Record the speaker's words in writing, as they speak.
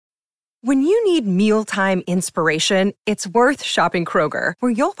When you need mealtime inspiration, it's worth shopping Kroger,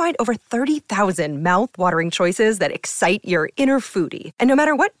 where you'll find over 30,000 mouth-watering choices that excite your inner foodie. And no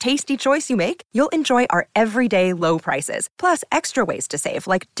matter what tasty choice you make, you'll enjoy our everyday low prices, plus extra ways to save,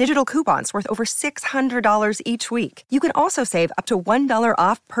 like digital coupons worth over $600 each week. You can also save up to $1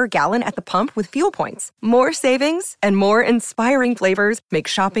 off per gallon at the pump with fuel points. More savings and more inspiring flavors make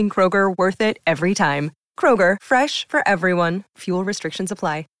shopping Kroger worth it every time. Kroger, fresh for everyone. Fuel restrictions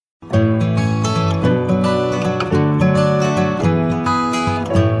apply.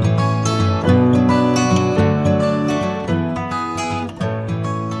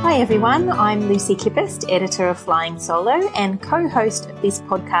 Hi everyone, I'm Lucy Kippist, editor of Flying Solo and co-host of this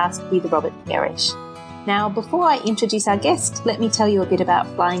podcast with Robert Berish. Now, before I introduce our guest, let me tell you a bit about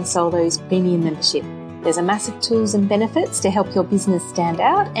Flying Solo's premium membership. There's a massive tools and benefits to help your business stand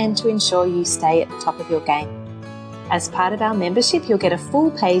out and to ensure you stay at the top of your game. As part of our membership, you'll get a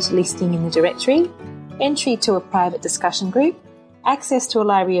full-page listing in the directory, entry to a private discussion group, access to a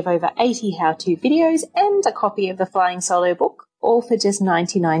library of over 80 how-to videos, and a copy of the Flying Solo book, all for just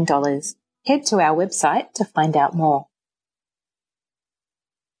 $99. Head to our website to find out more.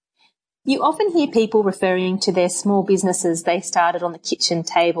 You often hear people referring to their small businesses they started on the kitchen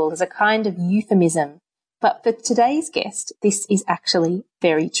table as a kind of euphemism, but for today's guest, this is actually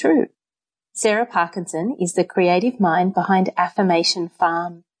very true. Sarah Parkinson is the creative mind behind Affirmation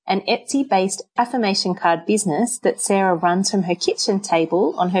Farm, an Etsy-based affirmation card business that Sarah runs from her kitchen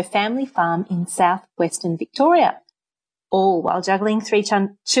table on her family farm in southwestern Victoria. All while juggling 3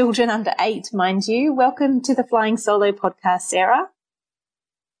 children under 8, mind you. Welcome to the Flying Solo podcast, Sarah.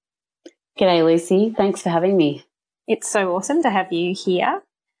 G'day, Lucy. Thanks for having me. It's so awesome to have you here.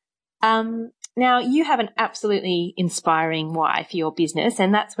 Now, you have an absolutely inspiring why for your business,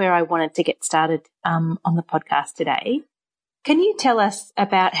 and that's where I wanted to get started on the podcast today. Can you tell us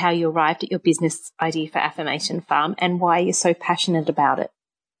about how you arrived at your business idea for Affirmation Farm and why you're so passionate about it?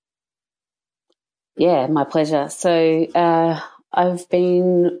 Yeah, my pleasure. So I've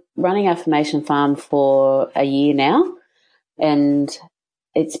been running Affirmation Farm for a year now, and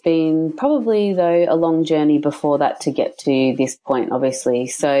it's been probably, though, a long journey before that to get to this point, obviously.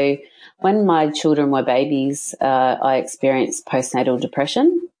 So when my children were babies, I experienced postnatal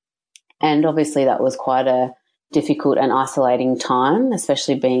depression, and obviously that was quite a difficult and isolating time,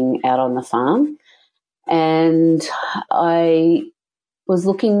 especially being out on the farm. And I was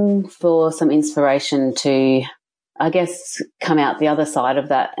looking for some inspiration to, I guess, come out the other side of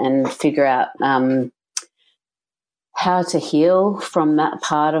that and figure out how to heal from that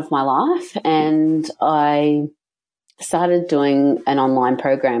part of my life. And I started doing an online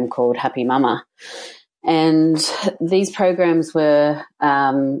program called Happy Mama. And these programs were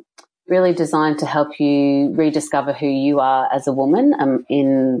really designed to help you rediscover who you are as a woman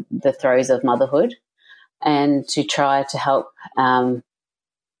in the throes of motherhood, and to try to help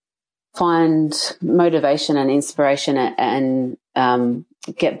find motivation and inspiration and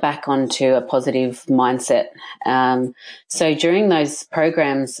get back onto a positive mindset. So during those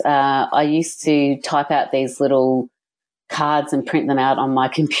programs, I used to type out these little cards and print them out on my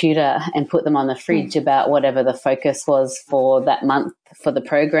computer and put them on the fridge about whatever the focus was for that month for the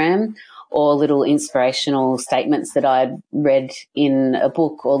program, or little inspirational statements that I'd read in a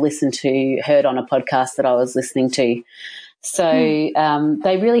book or heard on a podcast that I was listening to. So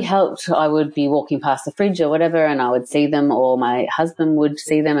they really helped. I would be walking past the fridge or whatever, and I would see them, or my husband would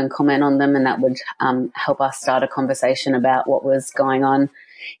see them and comment on them, and that would help us start a conversation about what was going on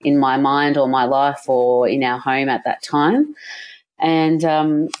in my mind or my life or in our home at that time. And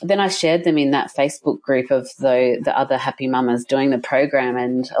then I shared them in that Facebook group of the other happy mamas doing the program,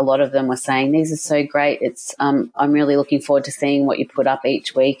 and a lot of them were saying, these are so great. I'm really looking forward to seeing what you put up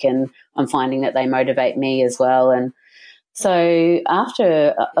each week, and I'm finding that they motivate me as well. And so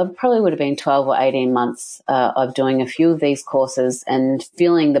after probably would have been 12 or 18 months of doing a few of these courses and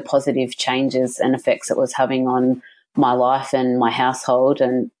feeling the positive changes and effects it was having on my life and my household,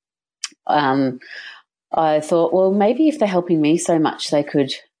 and I thought, well, maybe if they're helping me so much, they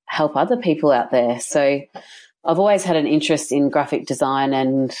could help other people out there. So I've always had an interest in graphic design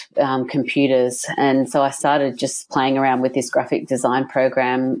and computers, and so I started just playing around with this graphic design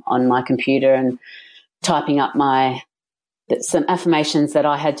program on my computer and typing up some affirmations that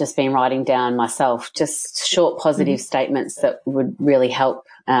I had just been writing down myself, just short positive statements that would really help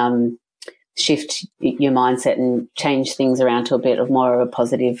shift your mindset and change things around to a bit of more of a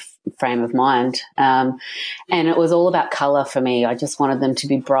positive frame of mind. And it was all about colour for me. I just wanted them to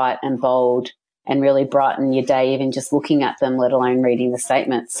be bright and bold and really brighten your day, even just looking at them, let alone reading the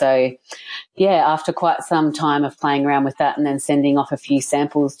statement. So, yeah, after quite some time of playing around with that and then sending off a few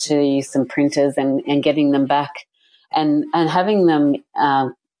samples to some printers and getting them back and having them,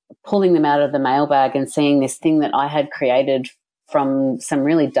 pulling them out of the mailbag and seeing this thing that I had created from some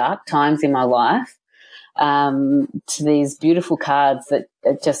really dark times in my life, to these beautiful cards that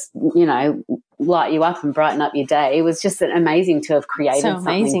just, you know, light you up and brighten up your day. It was just amazing to have created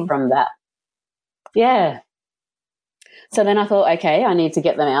something from that. Yeah. So then I thought, okay, I need to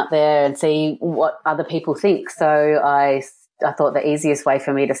get them out there and see what other people think. So I thought the easiest way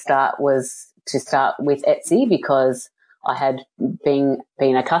for me to start was to start with Etsy, because I had been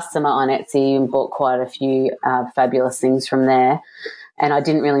a customer on Etsy and bought quite a few fabulous things from there. And I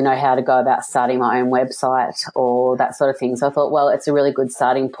didn't really know how to go about starting my own website or that sort of thing. So I thought, well, it's a really good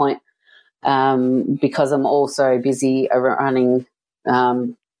starting point, because I'm also busy running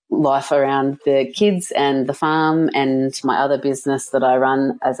life around the kids and the farm and my other business that I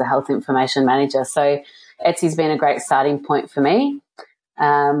run as a health information manager. So Etsy's been a great starting point for me.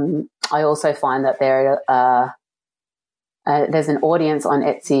 I also find that there's an audience on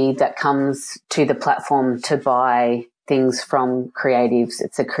Etsy that comes to the platform to buy things from creatives.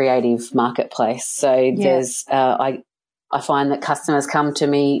 It's a creative marketplace. So there's I find that customers come to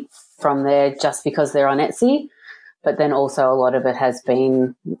me from there just because they're on Etsy, but then also a lot of it has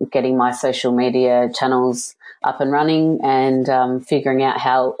been getting my social media channels up and running and figuring out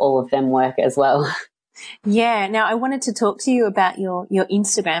how all of them work as well. Yeah. Now, I wanted to talk to you about your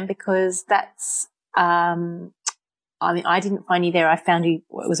Instagram, because that's I mean, I didn't find you there. I found you,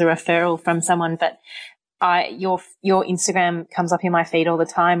 it was a referral from someone, but your Instagram comes up in my feed all the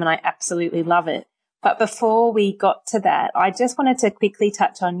time and I absolutely love it. But before we got to that, I just wanted to quickly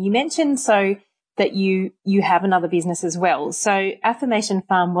touch on, you mentioned that you have another business as well. So Affirmation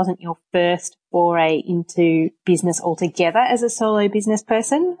Farm wasn't your first foray into business altogether as a solo business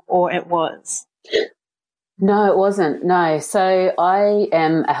person, or it was? No, it wasn't. No. So I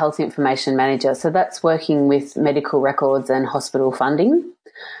am a health information manager. So that's working with medical records and hospital funding.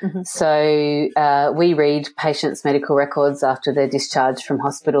 Mm-hmm. So we read patients' medical records after they're discharged from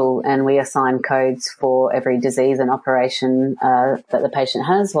hospital, and we assign codes for every disease and operation that the patient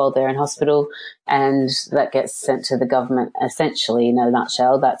has while they're in hospital, and that gets sent to the government. Essentially, in a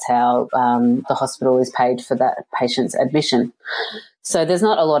nutshell, that's how the hospital is paid for that patient's admission. So there's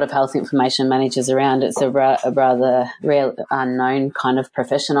not a lot of health information managers around. It's a rather rare, unknown kind of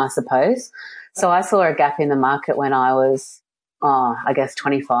profession, I suppose. So I saw a gap in the market when I was, I guess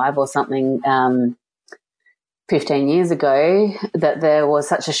 25 or something, 15 years ago, that there was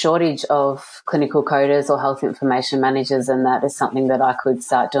such a shortage of clinical coders or health information managers, and that is something that I could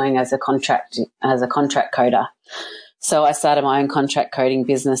start doing as a contract coder. So I started my own contract coding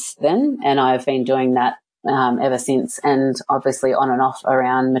business then, and I've been doing that ever since, and obviously on and off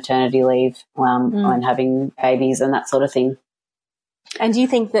around maternity leave and having babies and that sort of thing. And do you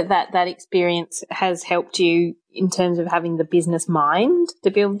think that experience has helped you in terms of having the business mind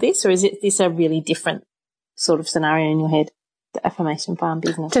to build this, or is this a really different sort of scenario in your head, the Affirmation Farm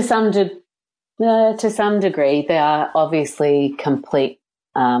business? To some degree, they are obviously complete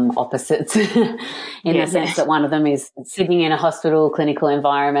opposites in the sense that one of them is sitting in a hospital clinical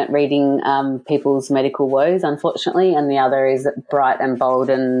environment reading people's medical woes, unfortunately, and the other is bright and bold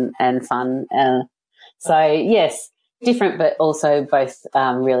and fun. So, yes, different but also both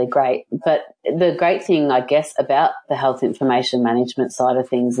really great. But the great thing, I guess, about the health information management side of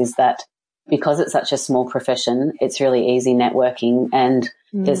things is that because it's such a small profession, it's really easy networking, and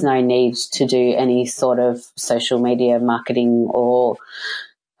there's no need to do any sort of social media marketing, or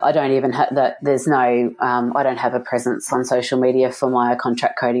I don't even have that. There's no, I don't have a presence on social media for my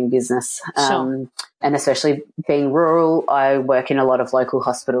contract coding business. Sure. And especially being rural, I work in a lot of local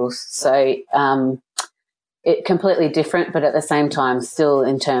hospitals. So it completely different, but at the same time, still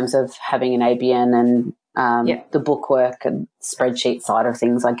in terms of having an ABN and the bookwork and spreadsheet side of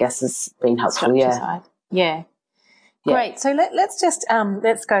things, I guess, has been helpful. Yeah. Great. So let's just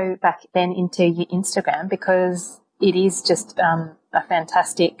let's go back then into your Instagram, because it is just a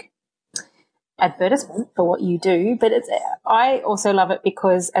fantastic advertisement for what you do. But I also love it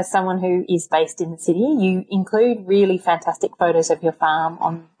because, as someone who is based in the city, you include really fantastic photos of your farm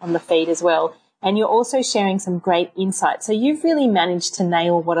on the feed as well. And you're also sharing some great insights. So you've really managed to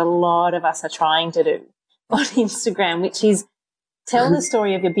nail what a lot of us are trying to do on Instagram, which is tell the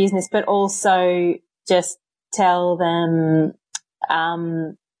story of your business, but also just tell the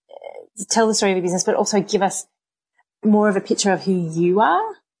story of your business, but also give us more of a picture of who you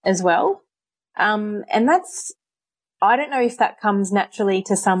are as well. And that's I don't know if that comes naturally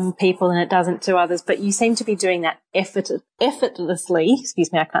to some people and it doesn't to others, but you seem to be doing that effortlessly.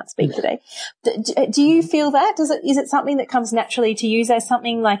 Excuse me, I can't speak today. Do you feel that? Is it something that comes naturally to you? Is there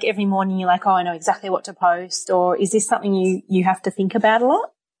something like every morning you're like, oh, I know exactly what to post, or is this something you have to think about a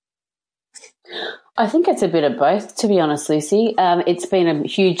lot? I think it's a bit of both, to be honest, Lucy. It's been a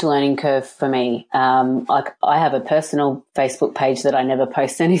huge learning curve for me. Like, I have a personal Facebook page that I never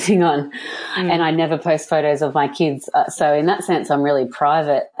post anything on, and I never post photos of my kids. So in that sense, I'm really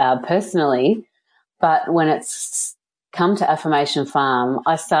private personally. But when it's come to Affirmation Farm,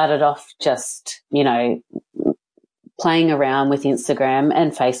 I started off just, playing around with Instagram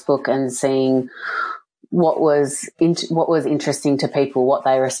and Facebook and seeing what was interesting to people, what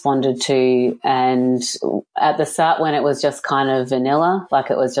they responded to. And at the start, when it was just kind of vanilla, like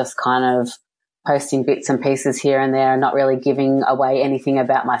it was just kind of posting bits and pieces here and there and not really giving away anything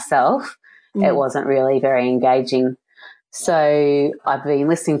about myself, it wasn't really very engaging. So I've been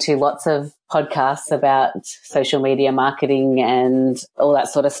listening to lots of podcasts about social media marketing and all that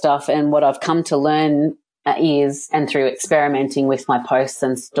sort of stuff. And what I've come to learn is, and through experimenting with my posts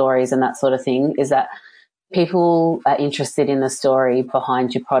and stories and that sort of thing, is that people are interested in the story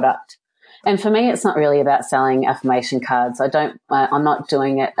behind your product. And for me, it's not really about selling affirmation cards. I'm not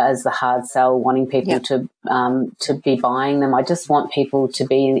doing it as the hard sell, wanting people to be buying them. I just want people to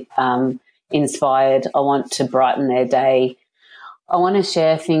be inspired. I want to brighten their day. I want to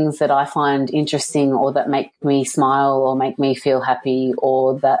share things that I find interesting or that make me smile or make me feel happy,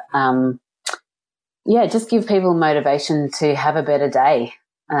 or that, just give people motivation to have a better day.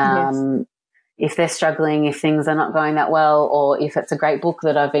 If they're struggling, if things are not going that well, or if it's a great book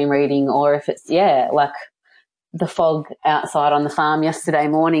that I've been reading, or if it's, like the fog outside on the farm yesterday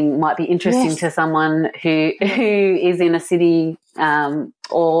morning might be interesting to someone who is in a city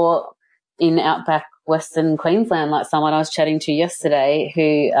or in outback Western Queensland, like someone I was chatting to yesterday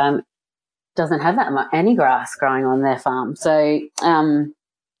who doesn't have that much any grass growing on their farm. So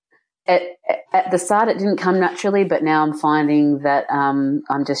at the start, it didn't come naturally, but now I'm finding that I'm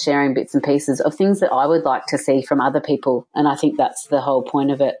just sharing bits and pieces of things that I would like to see from other people, and I think that's the whole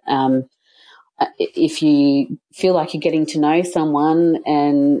point of it. If you feel like you're getting to know someone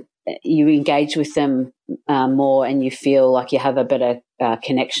and you engage with them more, and you feel like you have a better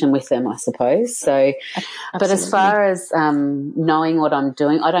connection with them, I suppose. So, but as far as knowing what I'm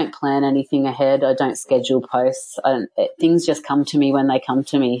doing, I don't plan anything ahead. I don't schedule posts. Things just come to me when they come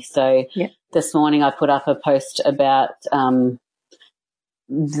to me. So this morning I put up a post about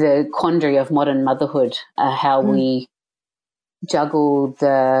the quandary of modern motherhood, how we juggle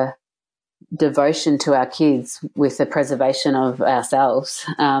the devotion to our kids with the preservation of ourselves.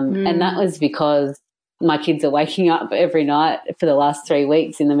 And that was because my kids are waking up every night for the last 3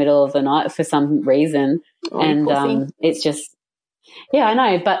 weeks in the middle of the night for some reason. And it's just, I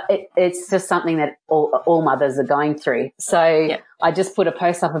know, but it's just something that all mothers are going through. So I just put a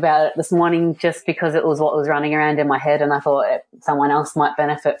post up about it this morning just because it was what was running around in my head, and I thought someone else might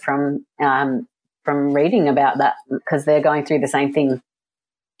benefit from reading about that because they're going through the same thing.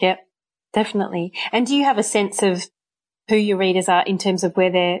 Yep. Definitely. And do you have a sense of who your readers are in terms of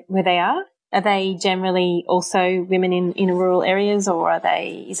where they are? Are they generally also women in rural areas, or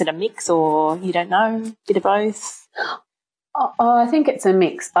is it a mix, or you don't know, a bit of both? Oh, I think it's a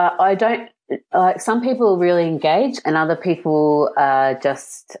mix. I don't, like, some people really engage and other people are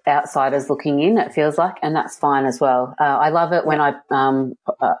just outsiders looking in, it feels like, and that's fine as well. I love it when I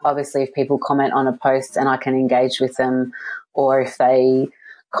obviously if people comment on a post and I can engage with them, or if they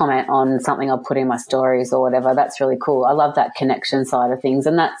comment on something I'll put in my stories or whatever, that's really cool. I love that connection side of things,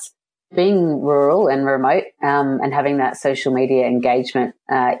 and that's being rural and remote and having that social media engagement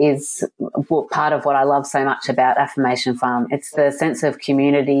is part of what I love so much about Affirmation Farm. It's the sense of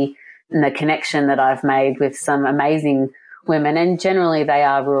community and the connection that I've made with some amazing women, and generally they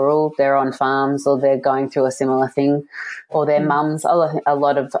are rural, they're on farms or they're going through a similar thing, or their mums. A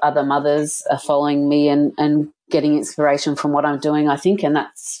lot of other mothers are following me and getting inspiration from what I'm doing, I think, and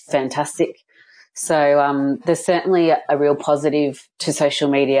that's fantastic. So there's certainly a real positive to social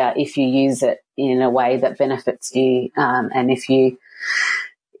media if you use it in a way that benefits you, and if you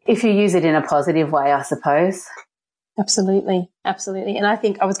use it in a positive way, I suppose. Absolutely. And I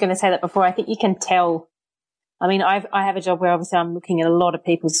think I was going to say that before. I think you can tell. I mean, I have a job where obviously I'm looking at a lot of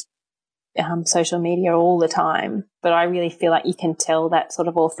people's social media all the time, but I really feel like you can tell that sort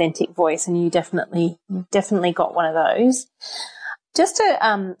of authentic voice, and you definitely got one of those. Just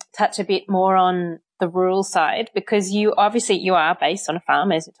to touch a bit more on the rural side, because you are based on a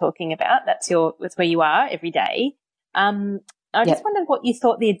farm, as you're talking about. That's where you are every day. I just wondered what you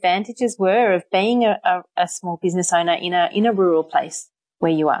thought the advantages were of being a small business owner in a rural place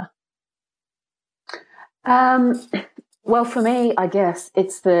where you are. Well, for me, I guess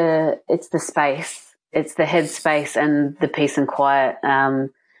it's the space, it's the headspace and the peace and quiet. And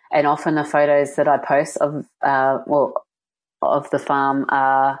often the photos that I post of the farm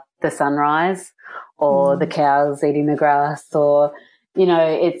are the sunrise or the cows eating the grass, or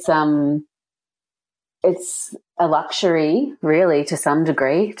it's a luxury, really, to some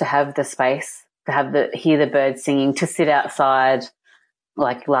degree, to have the space, to hear the birds singing, to sit outside.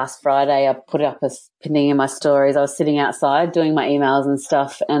 Like last Friday, I put up a thing in my stories. I was sitting outside doing my emails and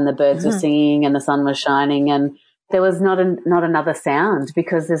stuff, and the birds were singing and the sun was shining, and there was not another sound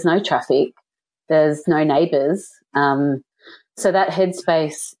because there's no traffic, there's no neighbours. So that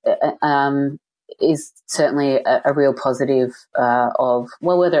headspace is certainly a real positive of,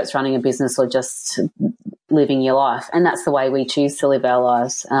 well, whether it's running a business or just living your life, and that's the way we choose to live our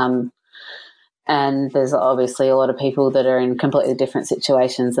lives. And there's obviously a lot of people that are in completely different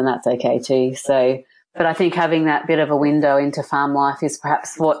situations, and that's okay too. So, but I think having that bit of a window into farm life is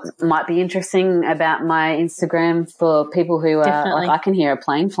perhaps what might be interesting about my Instagram for people who are like, I can hear a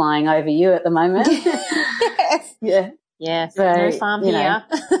plane flying over you at the moment. Yes. Yeah. Yeah. So, no farm here,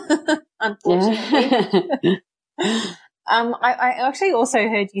 unfortunately. I actually also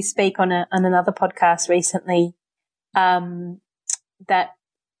heard you speak on another podcast recently that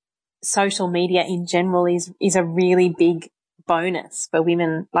social media in general is a really big bonus for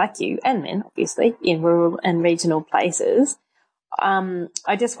women like you, and men obviously, in rural and regional places.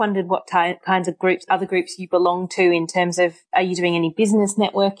 I just wondered what kinds of other groups you belong to, in terms of, are you doing any business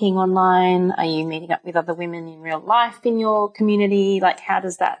networking online? Are you meeting up with other women in real life in your community? Like,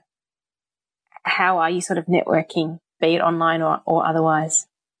 how are you sort of networking, be it online or otherwise?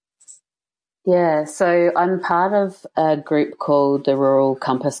 Yeah, so I'm part of a group called the Rural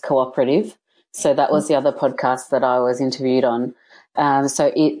Compass Cooperative. So that was the other podcast that I was interviewed on.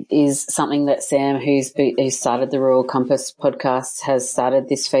 So it is something that Sam, who started the Rural Compass podcast, has started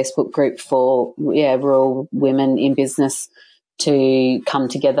this Facebook group for rural women in business to come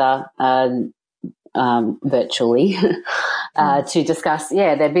together virtually to discuss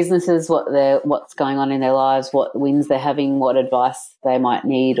their businesses, what's going on in their lives, what wins they're having, what advice they might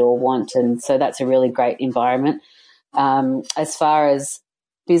need or want. And so that's a really great environment. As far as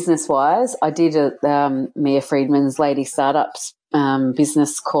business wise, I did Mia Friedman's Lady Startups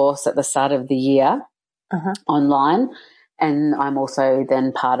business course at the start of the year online, and I'm also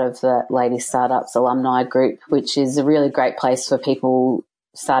then part of the Lady Startups alumni group, which is a really great place for people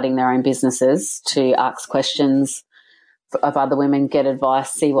starting their own businesses to ask questions of other women, get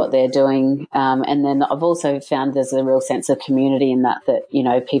advice, see what they're doing. And then I've also found there's a real sense of community in that,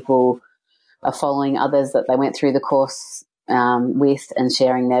 people are following others that they went through the course with and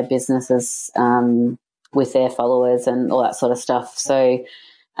sharing their businesses with their followers and all that sort of stuff. So,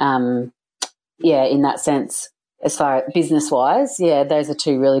 in that sense, as far as business-wise, those are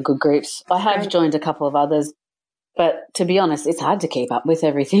two really good groups. I have joined a couple of others, but to be honest, it's hard to keep up with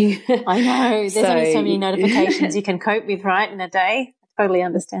everything. I know. There's only so many notifications you can cope with, right, in a day. I totally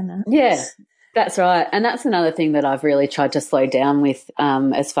understand that. Yeah, that's right. And that's another thing that I've really tried to slow down with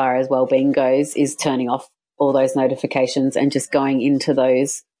as far as wellbeing goes, is turning off all those notifications and just going into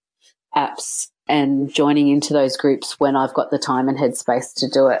those apps and joining into those groups when I've got the time and headspace to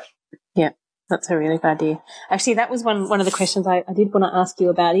do it. Yeah. That's a really good idea. Actually, that was one of the questions I did want to ask you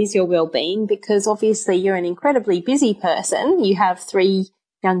about, is your well-being, because obviously you're an incredibly busy person. You have 3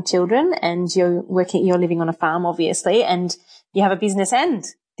 young children and you're living on a farm, obviously, and you have a business and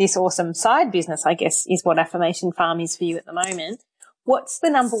this awesome side business, I guess, is what Affirmation Farm is for you at the moment. What's the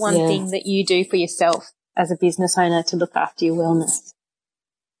number one thing that you do for yourself as a business owner to look after your wellness?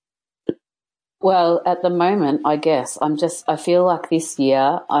 Well, at the moment, I guess I feel like this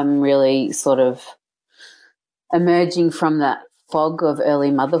year I'm really sort of emerging from that fog of early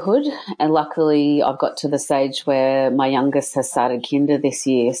motherhood, and luckily I've got to the stage where my youngest has started kinder this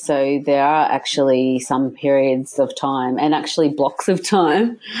year. So there are actually some periods of time, and actually blocks of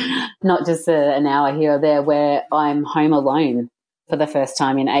time, not just an hour here or there, where I'm home alone for the first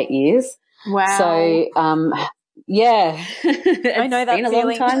time in 8 years. Wow. So, yeah. I know that been a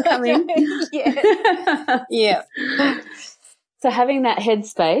feeling. long time coming. Yeah. So having that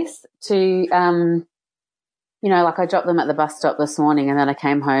headspace to, like I dropped them at the bus stop this morning, and then I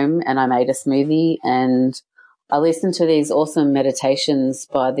came home and I made a smoothie, and I listened to these awesome meditations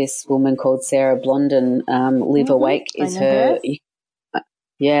by this woman called Sarah Blondin. Live Awake is her.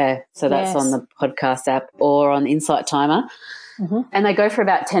 Yeah. So that's on the podcast app or on Insight Timer. And they go for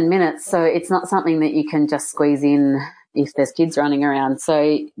about 10 minutes, so it's not something that you can just squeeze in if there's kids running around.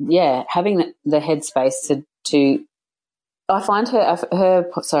 So, yeah, having the headspace to I find her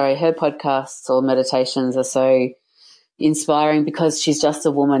podcasts or meditations are so inspiring because she's just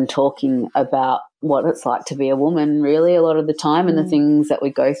a woman talking about what it's like to be a woman really a lot of the time and the things that we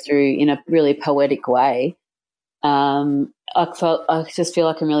go through in a really poetic way. I just feel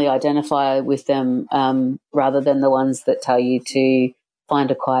I can really identify with them rather than the ones that tell you to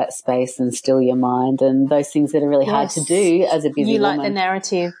find a quiet space and still your mind and those things that are really hard to do as a busy woman. You like the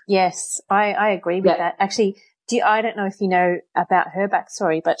narrative. Yes, I agree with that. Actually, I don't know if you know about her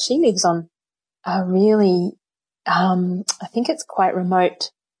backstory, but she lives on a really, I think it's quite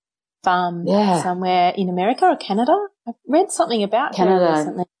remote farm somewhere in America or Canada. I've read something about Canada her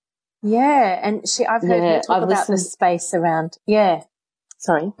recently. Yeah, and I've heard her talk about the space around. Yeah.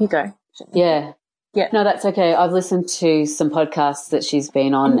 Sorry, you go. Yeah. Yeah. No, that's okay. I've listened to some podcasts that she's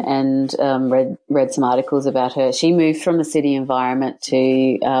been on and read some articles about her. She moved from a city environment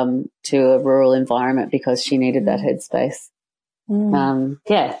to a rural environment because she needed that headspace.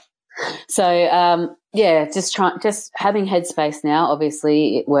 So just having headspace now.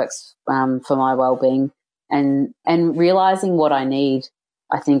 Obviously, it works for my well-being, and realizing what I need,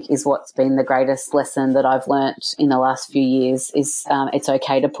 I think, is what's been the greatest lesson that I've learnt in the last few years. Is it's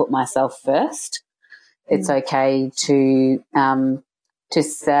okay to put myself first. It's okay to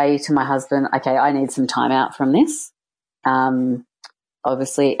say to my husband, okay, I need some time out from this.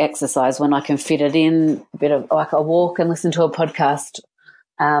 Obviously, exercise when I can fit it in, a bit of like a walk and listen to a podcast,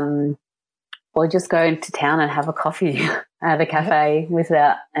 or just go into town and have a coffee at a cafe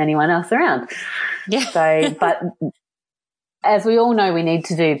without anyone else around. Yeah. So, but as we all know we need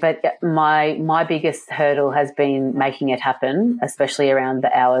to do, but my biggest hurdle has been making it happen, especially around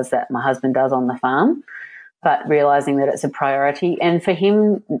the hours that my husband does on the farm, but realising that it's a priority. And for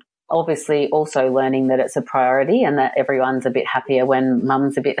him, obviously also learning that it's a priority and that everyone's a bit happier when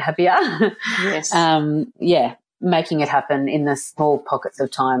mum's a bit happier. Yes. Making it happen in the small pockets of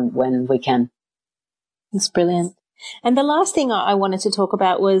time when we can. It's brilliant. And the last thing I wanted to talk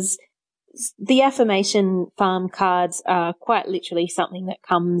about was the affirmation farm cards are quite literally something that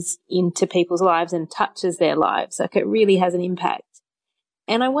comes into people's lives and touches their lives. Like it really has an impact.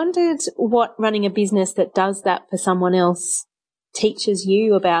 And I wondered what running a business that does that for someone else teaches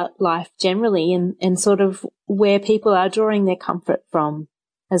you about life generally and sort of where people are drawing their comfort from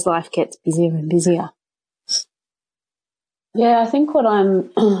as life gets busier and busier. Yeah, I think what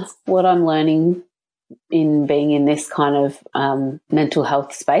I'm learning in being in this kind of mental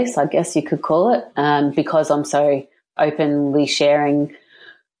health space, I guess you could call it, because I'm so openly sharing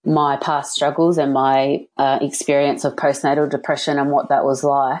my past struggles and my experience of postnatal depression and what that was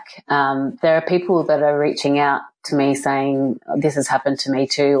like. There are people that are reaching out to me saying, this has happened to me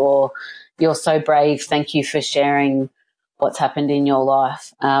too, or you're so brave, thank you for sharing what's happened in your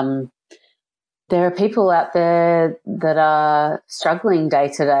life. There are people out there that are struggling day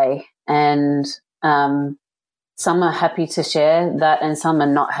to day, and some are happy to share that and some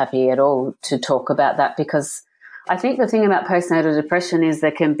are not happy at all to talk about that, because I think the thing about postnatal depression is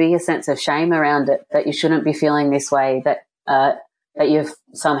there can be a sense of shame around it, that you shouldn't be feeling this way, that you've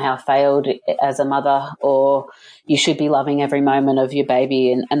somehow failed as a mother, or you should be loving every moment of your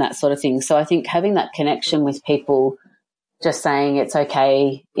baby and that sort of thing. So I think having that connection with people, just saying it's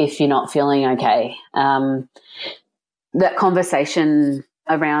okay if you're not feeling okay, that conversation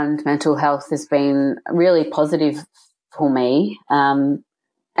around mental health has been really positive for me.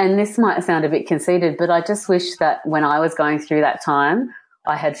 And this might sound a bit conceited, but I just wish that when I was going through that time,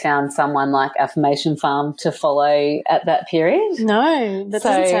 I had found someone like Affirmation Farm to follow at that period. No, that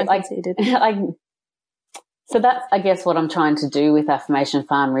doesn't sound conceited. So that's, I guess, what I'm trying to do with Affirmation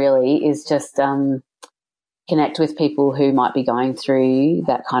Farm really is just connect with people who might be going through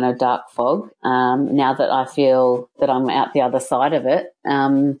that kind of dark fog, now that I feel that I'm out the other side of it.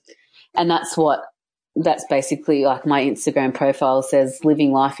 And that's basically like my Instagram profile says,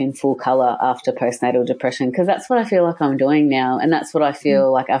 living life in full colour after postnatal depression, because that's what I feel like I'm doing now, and that's what I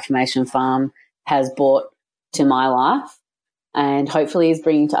feel like Affirmation Farm has brought to my life and hopefully is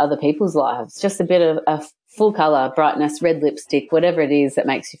bringing to other people's lives. Just a bit of a full colour, brightness, red lipstick, whatever it is that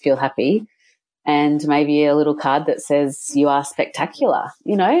makes you feel happy, and maybe a little card that says you are spectacular.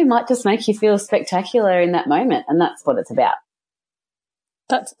 You know, it might just make you feel spectacular in that moment, and that's what it's about.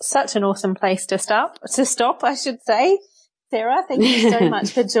 That's such an awesome place to stop, I should say. Sarah, thank you so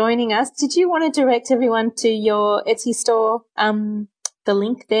much for joining us. Did you want to direct everyone to your Etsy store, the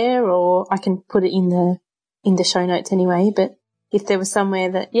link there, or I can put it in the show notes anyway, but if there was somewhere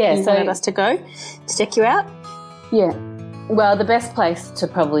that you wanted us to go to check you out? Yeah. Well, the best place to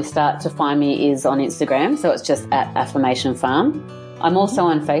probably start to find me is on Instagram. So it's just at Affirmation Farm. I'm also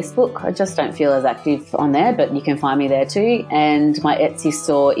on Facebook. I just don't feel as active on there, but you can find me there too. And my Etsy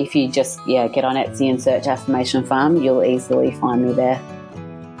store, if you just get on Etsy and search Affirmation Farm, you'll easily find me there.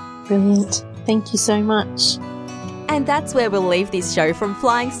 Brilliant. Thank you so much. And that's where we'll leave this show from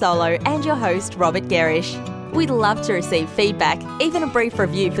Flying Solo and your host, Robert Gerrish. We'd love to receive feedback, even a brief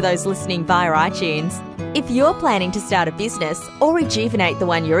review for those listening via iTunes. If you're planning to start a business or rejuvenate the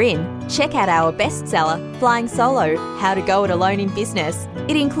one you're in, check out our bestseller, Flying Solo, How to Go It Alone in Business.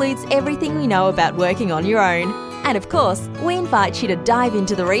 It includes everything we know about working on your own. And of course, we invite you to dive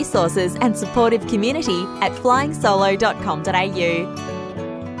into the resources and supportive community at flyingsolo.com.au.